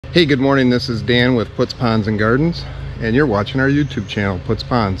Hey, good morning. This is Dan with Puts Ponds and Gardens, and you're watching our YouTube channel, Puts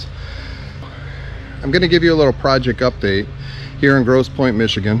Ponds. I'm going to give you a little project update here in Grosse Pointe,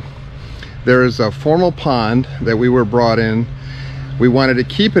 Michigan. There is a formal pond that we were brought in. We wanted to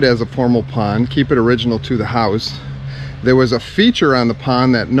keep it as a formal pond, keep it original to the house. There was a feature on the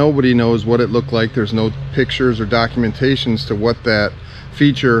pond that nobody knows what it looked like. There's no pictures or documentations to what that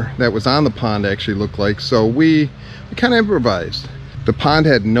feature that was on the pond actually looked like. So we kind of improvised. The pond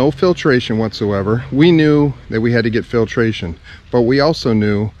had no filtration whatsoever. We knew that we had to get filtration, but we also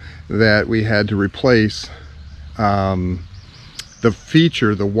knew that we had to replace the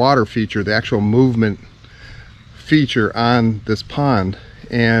feature, the water feature, the actual movement feature on this pond.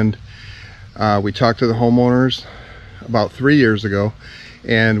 And we talked to the homeowners about 3 years ago,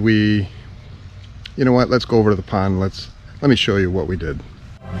 and you know what, let's go over to the pond. Let me show you what we did.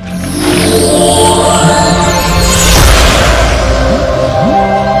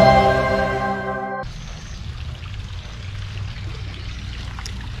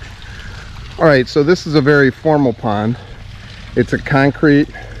 All right, so this is a very formal pond. It's a concrete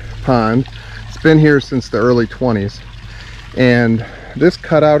pond. It's been here since the early 20s. And this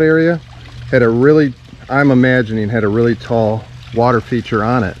cutout area had a really, I'm imagining, had a really tall water feature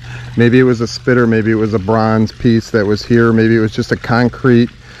on it. Maybe it was a spitter, maybe it was a bronze piece that was here, maybe it was just a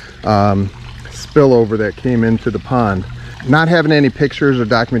concrete spillover that came into the pond. Not having any pictures or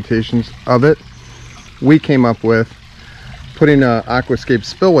documentations of it, we came up with putting an aquascape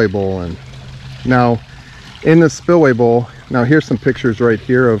spillway bowl in. Now, in the spillway bowl, now here's some pictures right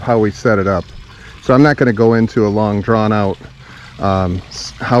here of how we set it up. So I'm not going to go into a long drawn out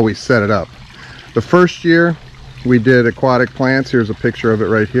how we set it up. The first year we did aquatic plants. Here's a picture of it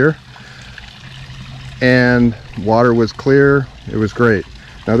right here. And water was clear. It was great.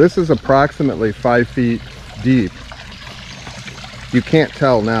 Now this is approximately 5 feet deep. You can't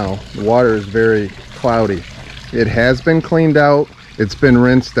tell now. The water is very cloudy. It has been cleaned out. It's been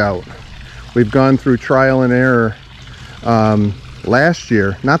rinsed out. We've gone through trial and error last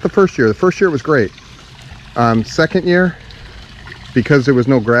year, not the first year. The first year was great. Second year, because there was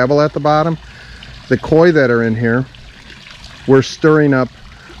no gravel at the bottom, the koi that are in here were stirring up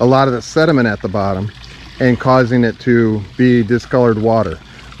a lot of the sediment at the bottom and causing it to be discolored water.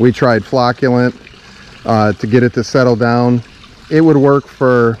 We tried flocculant to get it to settle down. It would work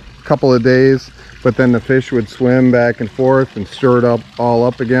for a couple of days, but then the fish would swim back and forth and stir it all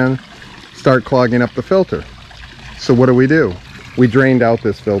up again, start clogging up the filter. So what do? We drained out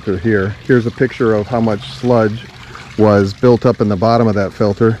this filter here. Here's a picture of how much sludge was built up in the bottom of that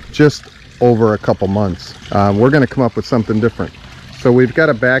filter just over a couple months. We're going to come up with something different. So we've got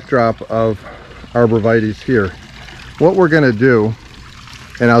a backdrop of arborvitaes here. What we're going to do,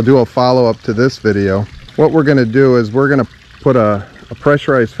 and I'll do a follow-up to this video, what we're going to do is we're going to put a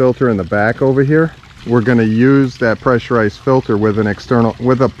pressurized filter in the back over here. We're going to use that pressurized filter with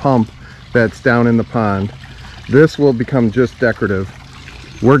a pump that's down in the pond. This will become just decorative.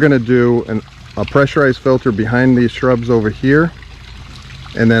 We're going to do a pressurized filter behind these shrubs over here,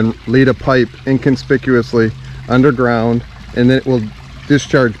 and then lead a pipe inconspicuously underground, and then it will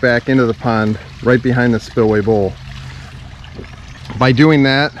discharge back into the pond right behind the spillway bowl. By doing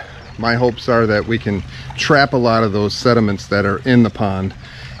that, my hopes are that we can trap a lot of those sediments that are in the pond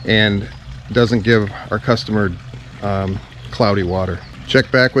and doesn't give our customer cloudy water. Check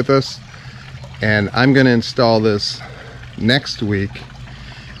back with us, and I'm going to install this next week.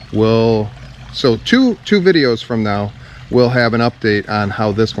 So two videos from now we'll have an update on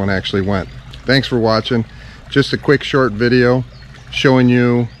how this one actually went. Thanks for watching. Just a quick short video showing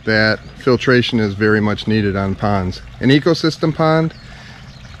you that filtration is very much needed on ponds. An ecosystem pond,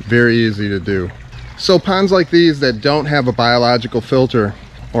 very easy to do. So ponds like these that don't have a biological filter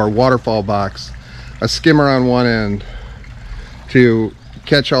or waterfall box, a skimmer on one end to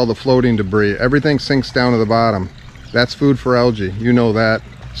catch all the floating debris, everything sinks down to the bottom. That's food for algae, you know that.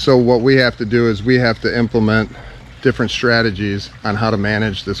 So what we have to do is we have to implement different strategies on how to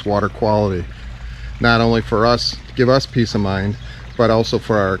manage this water quality, not only for us, to give us peace of mind, but also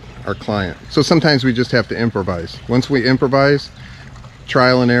for our client. So sometimes we just have to improvise. Once we improvise,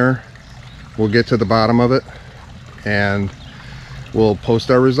 trial and error, we'll get to the bottom of it and we'll post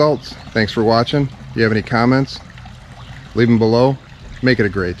our results. Thanks for watching. If you have any comments, leave them below. Make it a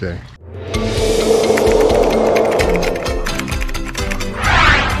great day.